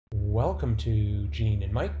Welcome to Gene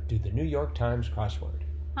and Mike do the New York Times crossword.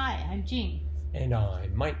 Hi, I'm Jean. And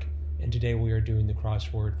I'm Mike. And today we are doing the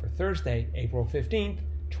crossword for Thursday, April 15th,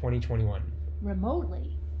 2021.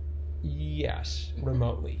 Remotely. Yes,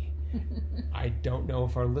 remotely. I don't know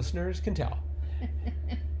if our listeners can tell.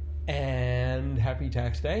 And happy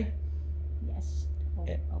tax day. Yes,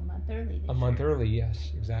 a month early this A month year. early,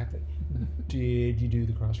 yes, exactly. Did you do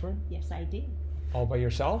the crossword? Yes, I did. All by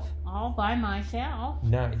yourself? All by myself.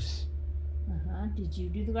 Nice. Did you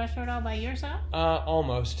do the crossword all by yourself?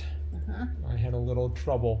 Almost. I had a little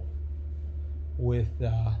trouble with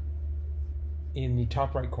in the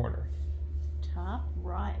top right corner. Top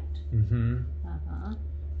right.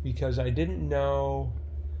 Because I didn't know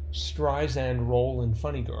Streisand role in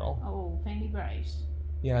Funny Girl. Oh, Fanny Bryce.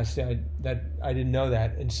 Yes, I didn't know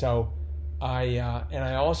that, and so I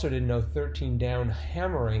also didn't know 13 Down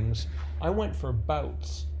hammerings. I went for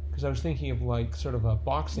bouts because I was thinking of like sort of a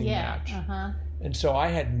boxing match. And so I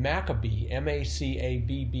had Maccabee,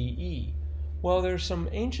 Macabbe. Well, there's some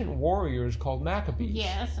ancient warriors called Maccabees.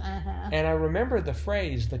 Yes, And I remember the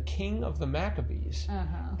phrase, the king of the Maccabees.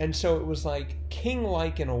 And so it was like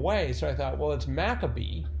king-like in a way. So I thought, well, it's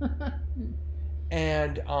Maccabee.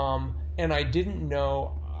 And I didn't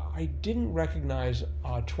know, I didn't recognize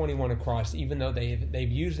 21 across, even though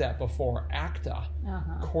they've used that before, ACTA,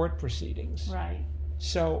 court proceedings. Right.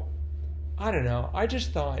 So I don't know. I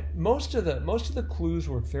just thought most of the clues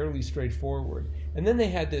were fairly straightforward, and then they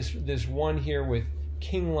had this one here with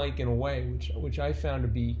king-like in a way, which I found to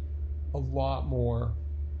be a lot more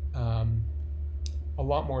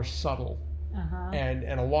subtle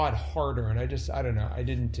and a lot harder. And I don't know. I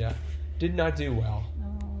did not do well.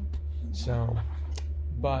 Oh. So,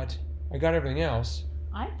 but I got everything else.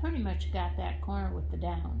 I pretty much got that corner with the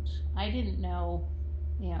downs. I didn't know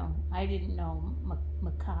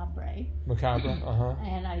macabre. Macabre,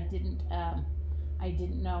 And I didn't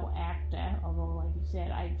know ACTA, although like you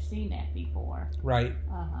said, I've seen that before. Right.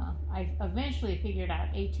 I eventually figured out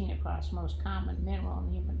 18 across, most common mineral in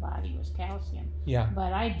the human body was calcium. Yeah.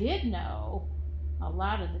 But I did know a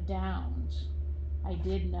lot of the downs. I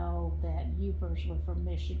did know that Upers were from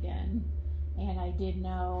Michigan, and I did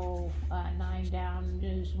know 9 down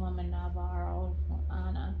newswoman Navarro,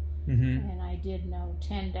 Anna. And I did know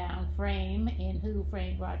 10 down Frame in Who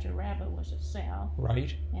Framed Roger Rabbit was a cell.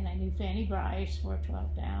 Right. And I knew Fanny Bryce for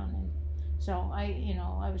 12 down, and so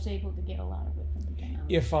I was able to get a lot of it from the down.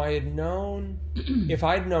 If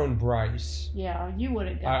I'd known Bryce, yeah, you would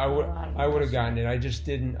have gotten a lot of it. I would have gotten it. I just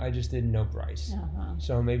didn't know Bryce.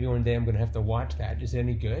 So maybe one day I'm going to have to watch that. Is it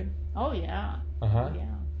any good? Oh yeah.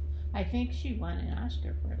 Yeah. I think she won an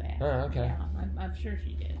Oscar for that. Oh, okay. Yeah, I'm sure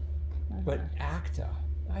she did. But ACTA,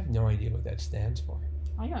 I have no idea what that stands for.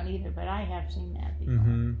 I don't either, but I have seen that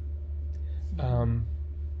before.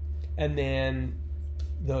 And then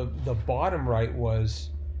the bottom right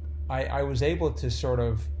was, I was able to sort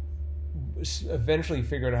of eventually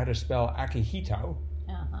figure out how to spell Akihito,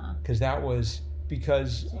 because that was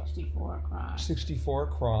 64 across. 64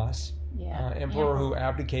 across. Yeah. Emperor who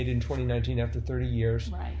abdicated in 2019 after 30 years.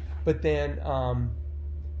 Right. But then,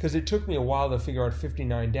 because it took me a while to figure out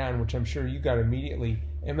 59 down, which I'm sure you got immediately,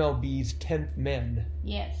 MLB's 10th men.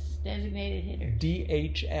 Yes, designated hitters.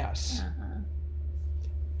 DHS.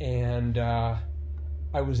 And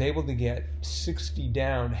I was able to get 60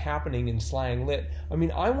 down happening in slang lit. I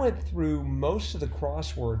mean, I went through most of the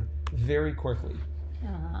crossword very quickly.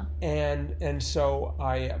 And so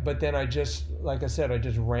but then I just, like I said, I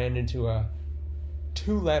just ran into a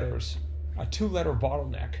two-letter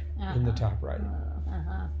bottleneck in the top right.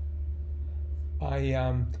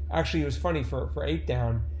 Actually, it was funny, for 8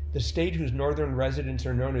 down, the state whose northern residents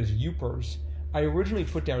are known as Upers, I originally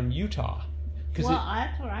put down Utah. Well,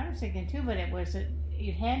 that's what I was thinking too, but it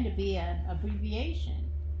had to be an abbreviation.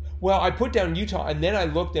 Well, I put down Utah, and then I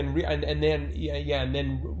looked and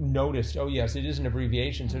then noticed, oh yes, it is an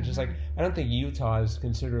abbreviation. So it's just like, I don't think Utah is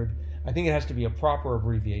considered. I think it has to be a proper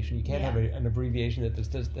abbreviation. You can't have an abbreviation that's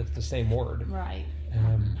the same word. Right.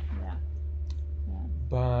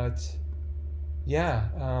 But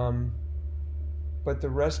but the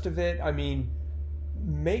rest of it, I mean,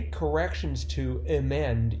 make corrections to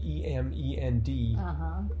emend, E-M-E-N-D.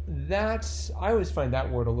 I always find that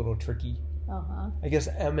word a little tricky. I guess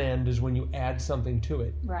emend is when you add something to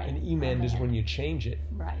it. Right. And emend is when you change it.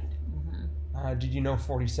 Right. Did you know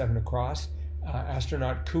 47 across?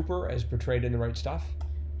 Astronaut Cooper as portrayed in The Right Stuff?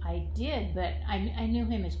 I did, but I knew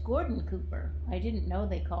him as Gordon Cooper. I didn't know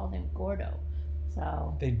they called him Gordo.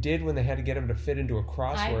 So they did when they had to get him to fit into a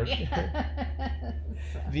crossword.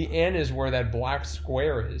 The N is where that black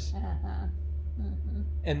square is.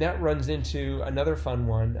 And that runs into another fun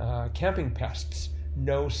one: camping pests,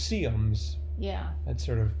 no-see-ums. Yeah. That's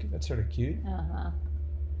sort of cute.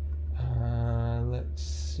 Let's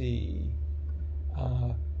see.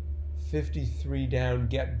 53 down.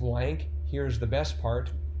 Get blank. Here's the best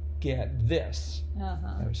part. Get this.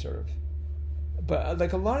 That was sort of. But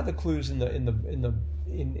like a lot of the clues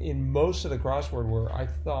in most of the crossword were, I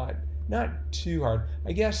thought, not too hard.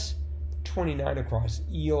 I guess 29 across.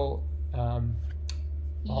 Eel.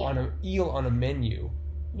 On a eel on a menu.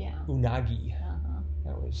 Yeah. Unagi.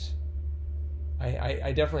 That was.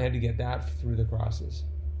 I definitely had to get that through the crosses.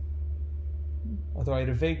 Although I had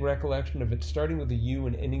a vague recollection of it starting with a U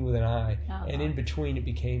and ending with an I, and in between it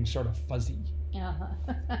became sort of fuzzy.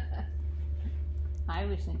 I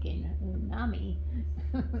was thinking unami,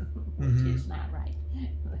 which is not right.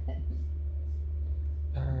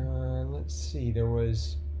 Let's see. There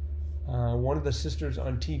was one of the sisters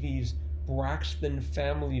on TV's Braxton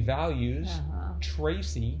Family Values,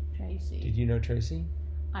 Tracy. Did you know Tracy?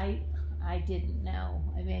 I didn't know.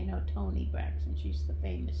 I mean, I know Toni Braxton. She's the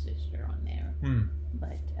famous sister on there.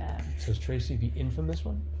 But so is Tracy the infamous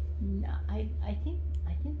one? No, I think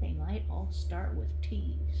they might all start with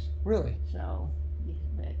T's. Really? So, yeah,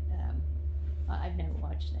 but I've never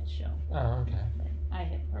watched that show. Oh, okay. But I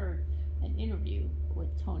have heard an interview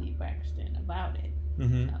with Toni Braxton about it.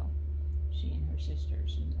 So, she and her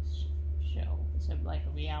sisters in this show. It's like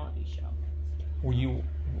a reality show. Were you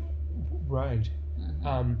right?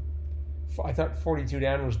 I thought 42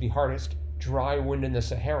 down was the hardest. Dry wind in the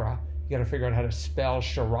Sahara. You got to figure out how to spell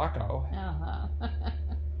Sirocco.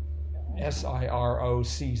 Sirocco.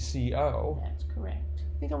 That's correct.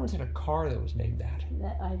 I think I once had a car that was named that.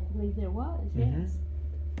 I believe there was, yes.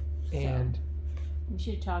 And so, we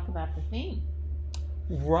should talk about the theme.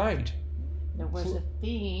 Right. There was a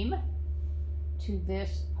theme to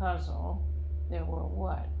this puzzle. There were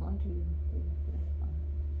what? 1, 2, 3, 4, 5,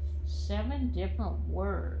 7 different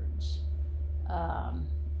words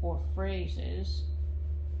or phrases,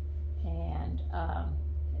 and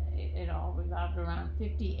it all revolved around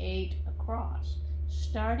 58 across.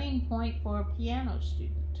 Starting point for a piano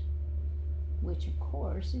student, which of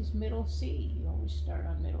course is middle C. You always start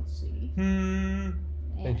on middle C.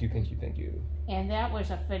 Thank you. And that was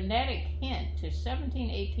a phonetic hint to 17,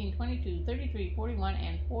 18, 22, 33, 41,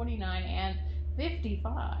 and 49, and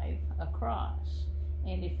 55 across.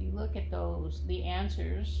 And if you look at the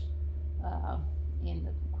answers in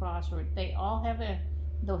the crossword, they all have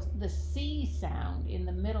the C sound in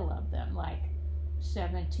the middle of them. Like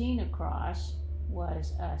 17 across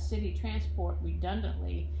was city transport,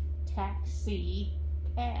 redundantly taxi,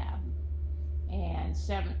 cab. And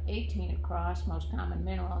 18 across, most common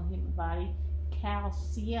mineral in the human body,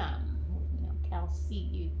 calcium.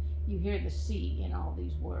 Calci. You hear the C in all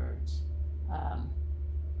these words.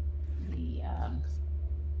 The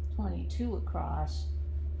 22 across,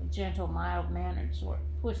 a gentle, mild-mannered sort,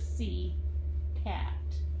 pussy, cat.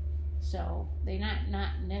 So they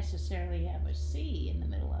not necessarily have a C in the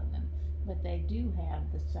middle of them, but they do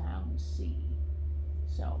have the sound C.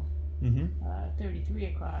 So 33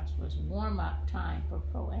 across was warm-up time for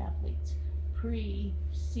pro athletes,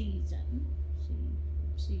 pre-season.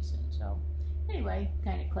 So anyway,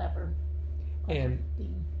 kind of clever. And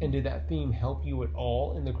did that theme help you at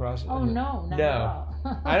all in the cross? Oh, no, not at all.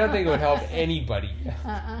 I don't think it would help anybody.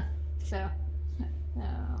 So,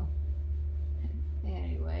 no.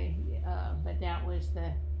 Anyway, but that was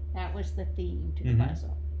the theme to the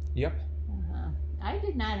puzzle. Yep. I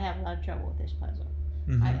did not have a lot of trouble with this puzzle.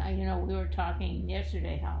 We were talking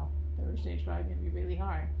yesterday how Thursday's probably going to be really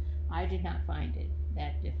hard. I did not find it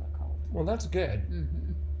that difficult. Well, that's good.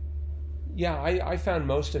 Yeah, I found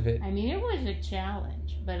most of it. I mean, it was a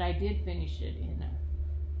challenge, but I did finish it in a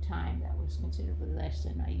time that was considerably less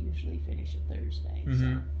than I usually finish a Thursday.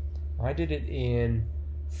 So. I did it in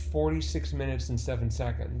 46 minutes and 7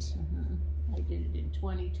 seconds. I did it in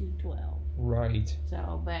 22:12. Right.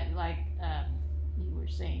 So, but like you were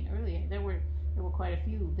saying earlier, there were quite a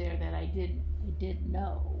few there that I did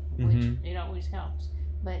know, which it always helps.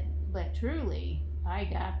 But truly, I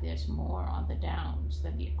got this more on the downs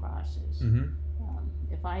than the acrosses.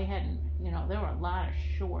 If I hadn't, there were a lot of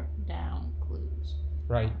short down clues,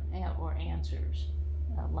 right, or answers,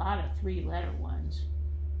 a lot of 3-letter ones,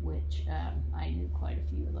 which I knew quite a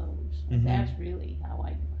few of those. That's really how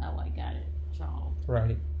I got it solved.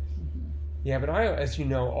 Right. Yeah, but I, as you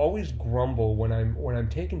know, always grumble when I'm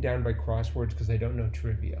taken down by crosswords because I don't know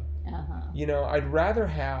trivia. I'd rather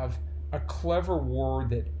have a clever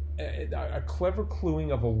word a clever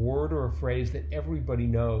cluing of a word or a phrase that everybody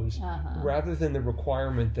knows, rather than the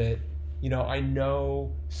requirement that I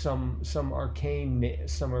know some arcane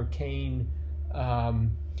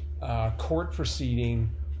court proceeding,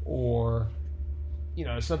 or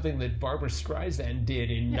something that Barbara Streisand did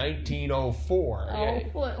in 1904. Oh,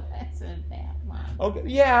 well, it wasn't that long. Okay,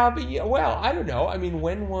 yeah, but well, I don't know. I mean,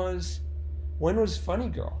 when was Funny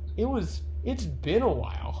Girl? It's been a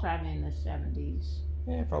while. Probably in the 70s.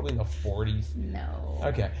 Yeah, probably in the 40s. No.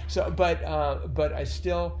 Okay, so but I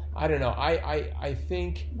still, I don't know. I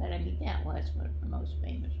think. But I mean, that was one of the most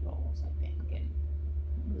famous roles, I think, in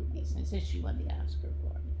movies. And since she won the Oscar for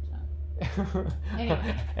it.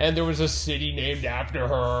 Anyway. And there was a city named after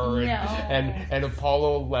her, and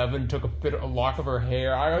Apollo 11 took a lock of her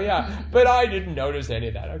hair. Yeah, but I didn't notice any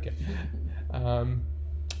of that. Okay.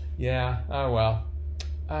 Yeah. Oh well.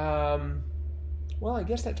 Well, I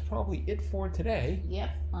guess that's probably it for today.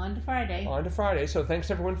 Yep. On to Friday. So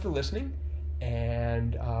thanks everyone for listening,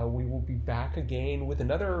 and we will be back again with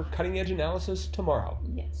another cutting edge analysis tomorrow.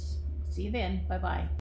 Yes. See you then. Bye-bye.